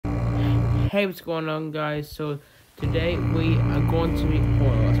Hey, what's going on, guys? So today we are going to be.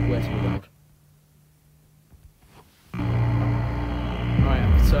 Oh, that's way too loud.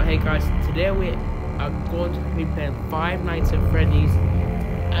 Alright, so hey guys, today we are going to be playing Five Nights at Freddy's.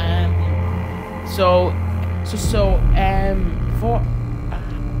 Before I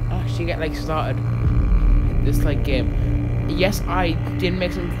actually get started this game. Yes, I did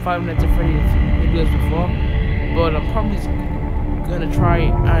make some Five Nights at Freddy's videos before, but I'm probably gonna try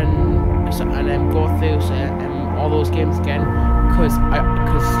and then go through all those games again, because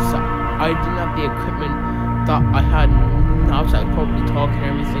I didn't have the equipment that I had now, so I could probably talk and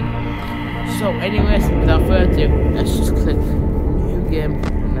everything. So anyways, without further ado, let's just click new game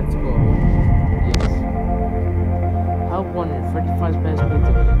and let's go. Yes. Help wanted, Freddy finds best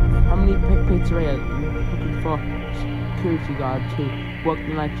pizza. How many pizzeria looking for security guard to work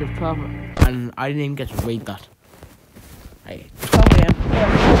the night shift 12? And I didn't even get to read that. Hey, 12 AM.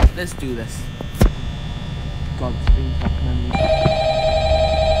 Let's do this. God, things happening.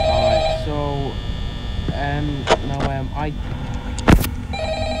 Alright, so now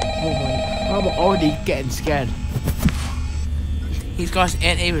I'm already getting scared. These guys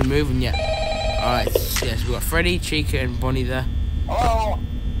ain't even moving yet. Alright, yes, we got Freddy, Chica, and Bonnie there. Hello?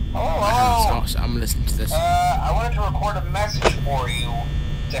 Hello? So I'm listening to this. I wanted to record a message for you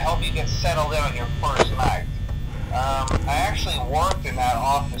to help you get settled in on your first night. I actually worked in that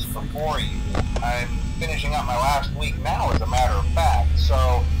office before you. I'm finishing up my last week now, as a matter of fact,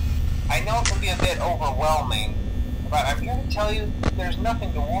 so I know it can be a bit overwhelming, but I'm here to tell you there's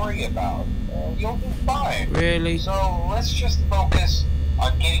nothing to worry about. You'll do fine. Really? So let's just focus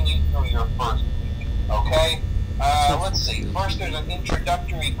on getting you through your first week, okay? Let's see. First, there's an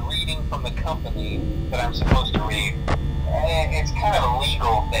introductory greeting from the company that I'm supposed to read. It's kind of a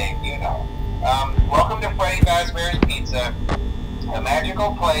legal thing, you know. Welcome to Freddy Fazbear's Pizza, a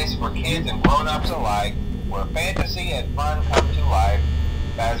magical place for kids and grown-ups alike, where fantasy and fun come to life.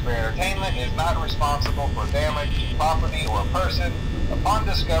 Fazbear Entertainment is not responsible for damage to property or person. Upon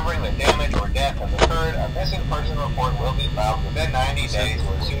discovering that damage or death has occurred, a missing person report will be filed within 90 days,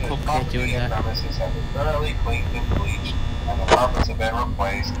 or as soon as property and premises have been thoroughly cleaned and bleached, and the carpets have been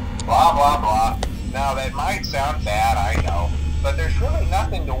replaced. Blah, blah, blah. Now, that might sound bad, I know, but there's really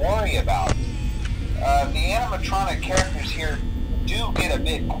nothing to worry about. The animatronic characters here do get a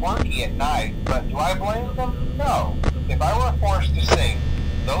bit quirky at night, but do I blame them? No. If I were forced to sing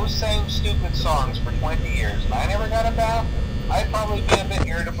those same stupid songs for 20 years and I never got a bath, I'd probably be a bit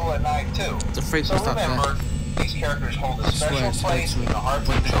irritable at night too. So remember, these characters hold a special place in the hearts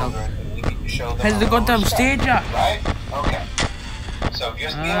of children, and we need to show them. Has the goddamn stage yet? Right? Okay. So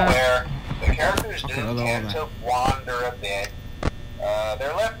just be aware, the characters do tend to wander a bit.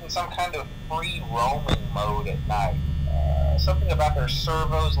 They're left in some kind of free roaming mode at night. Something about their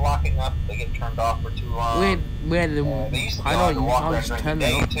servos locking up if they get turned off for too long. They used to be able to walk around during the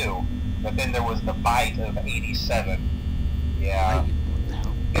day too, but then there was the bite of 87. Yeah.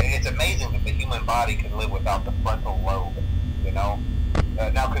 It's amazing that the human body can live without the frontal lobe, you know?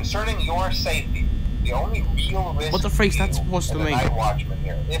 Now, concerning your safety, the only real risk what the freak's that supposed to the mean? night watchman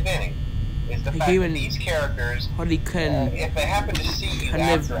here, if any, is the fact that these characters, if they happen to see you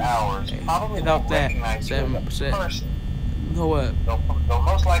after hours, probably won't recognize you as a person. No, they'll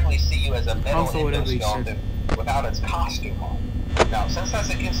most likely see you as a metal endoskeleton without its costume on. Now, since that's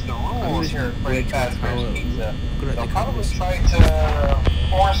against the rules here at Freddy Fazbear's Pizza, they'll probably try to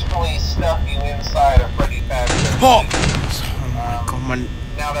forcefully stuff you inside of Freddy Fazbear's Pizza.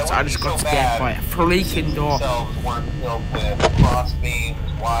 Now, that wouldn't be so bad by a freaking door. Themselves weren't filled with cross beams,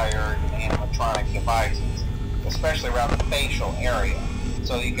 wires, and animatronic devices, especially around the facial area.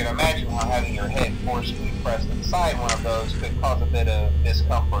 So you can imagine how having your head forcefully pressed inside one of those could cause a bit of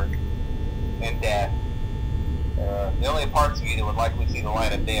discomfort and death. The only parts of you that would likely see the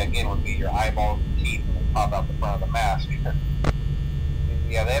light of day again would be your eyeballs and teeth when they pop out the front of the mask.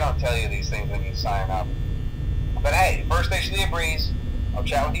 Yeah, they don't tell you these things when you sign up. But hey, first station of the breeze. I'll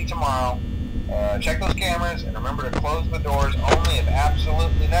chat with you tomorrow. Check those cameras and remember to close the doors only if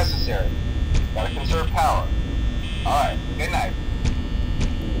absolutely necessary. Gotta conserve power. Alright, good night.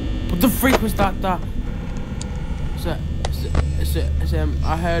 What the freak was that?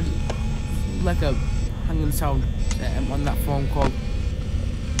 I heard like a hanging sound on that phone call.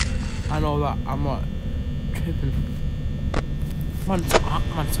 I know that I'm not tripping. Man,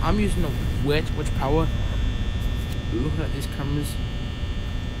 I'm using way too much power. Looking at these cameras,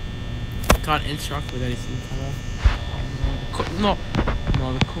 I can't interact with anything. No,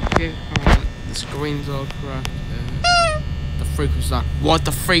 the cupcake. The screen's all cracked. The freak was that? What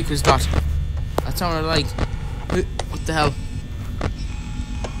the freak was that? That sounded like. What the hell?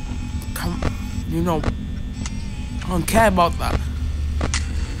 Come You know, I don't care about that.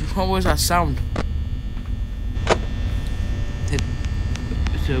 What was that sound?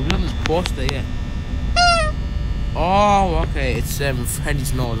 So it was on this poster, yeah. Oh, okay, it's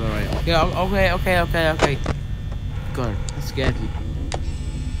Freddy's nose, alright. Yeah, okay. God, that scared me.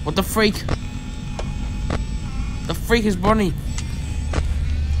 What the freak? The freak is Bonnie.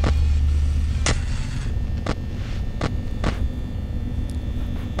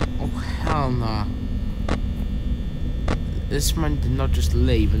 Oh, hell nah. This man did not just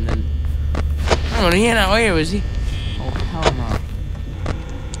leave and then... Hang on, he ain't out here, is he? Oh, hell nah.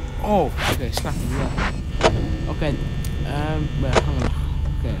 Oh, okay, snap him, yeah. Okay, well, hang on.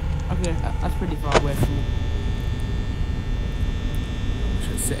 Okay, that's pretty far away from me. I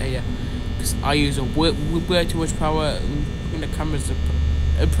should sit here, because I use a way too much power in the cameras,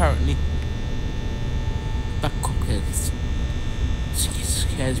 apparently. That cupcake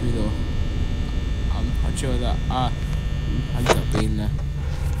scares me though. I'm not sure that I ended up being there.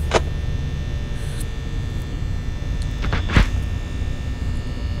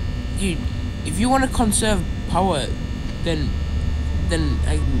 If you want to conserve power, then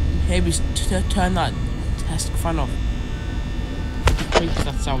maybe turn that test fan off. What does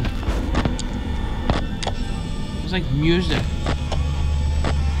that sound? It's like music.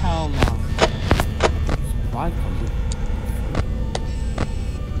 Hell no. Why can't it?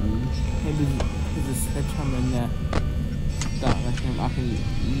 Maybe there's a sledgehammer in there that I can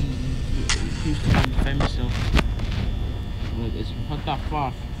use to defend myself. Look, it's not that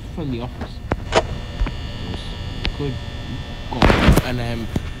far from the office. Could go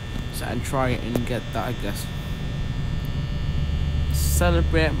and try and get that, I guess.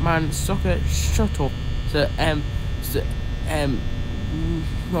 Celebrate, man, sucker, shut up.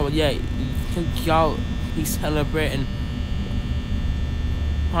 Well, yeah, y'all be celebrating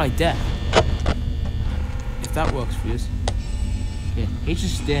my death. If that works for you. Yeah, he's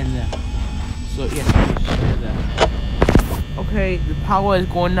just staying there. So, yeah, he's just staying there. Okay, the power is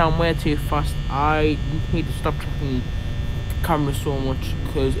going down way too fast. I need to stop tracking the camera so much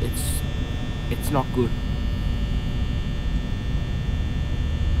because it's not good.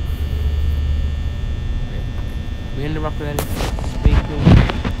 We interrupted any speaking.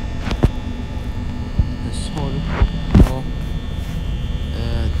 The solar no.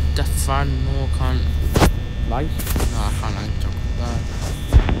 Death fan, no, I can't. Light? No, I can't talk about that.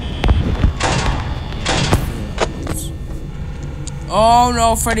 Oh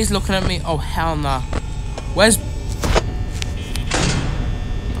no, Freddy's looking at me. Oh hell nah. Where's the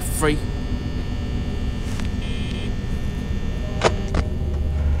freak?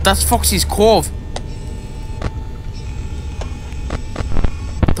 That's Foxy's Cove.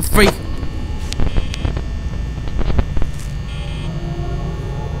 The freak.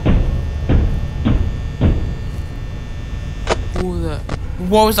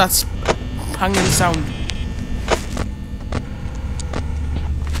 What was that banging sound?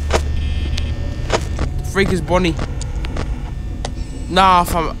 Freak is Bonnie. Nah,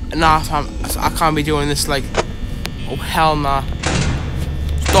 fam, I can't be doing this, like, oh hell nah.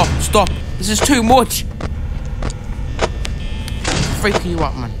 Stop, this is too much. Freak you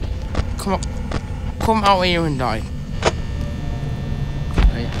out, man. Come out here and die.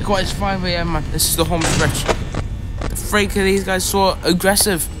 I got it's 5 AM, man. This is the home stretch. The freak of these guys so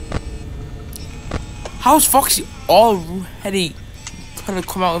aggressive. How's Foxy already trying to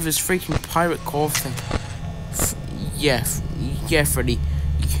come out of his freaking pirate cove thing? Yeah, Freddy,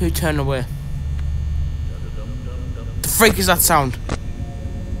 you turn away. The freak is that sound?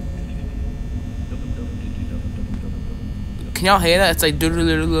 Can y'all hear that? It's like dum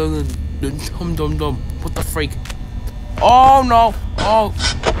dum dum. What the freak? Oh no! Oh,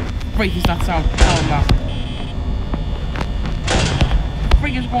 freak is that sound? Oh no! What the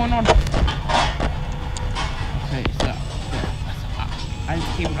freak is going on? Okay, so I need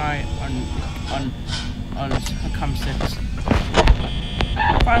to keep an eye on cam 6.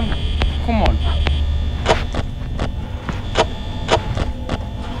 Fine, come on.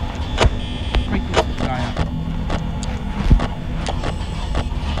 Freak this guy out.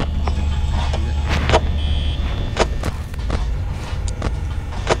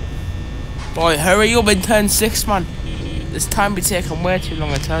 Boy, hurry up and turn 6, man. This time be taking way too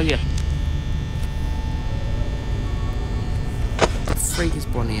long, I tell you. The freak is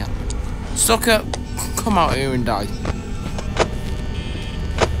Bonnie out. Sucker, come out here and die.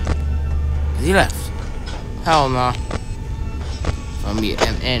 Has he left? Hell nah. From me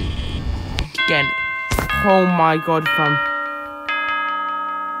and again. Oh my god, fam.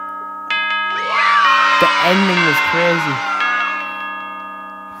 The ending was crazy.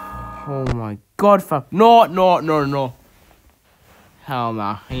 Oh my god, fuck. No, no, no, no. Hell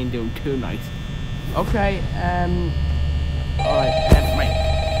nah, I ain't doing too nice. Okay, alright,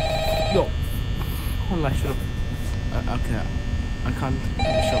 right. Yo. Hold on, shut up. Okay. I can't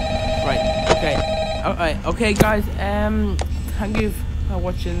shut up. Right, okay. Alright, okay guys, thank you for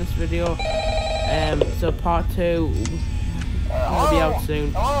watching this video. So part 2 will be out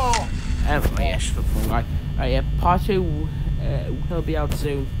soon. Hello? Yeah, shut up, right. Yeah, part 2 will be out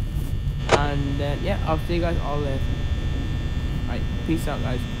soon. And yeah, I'll see you guys all later. Right, peace out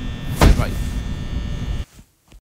guys. Bye bye.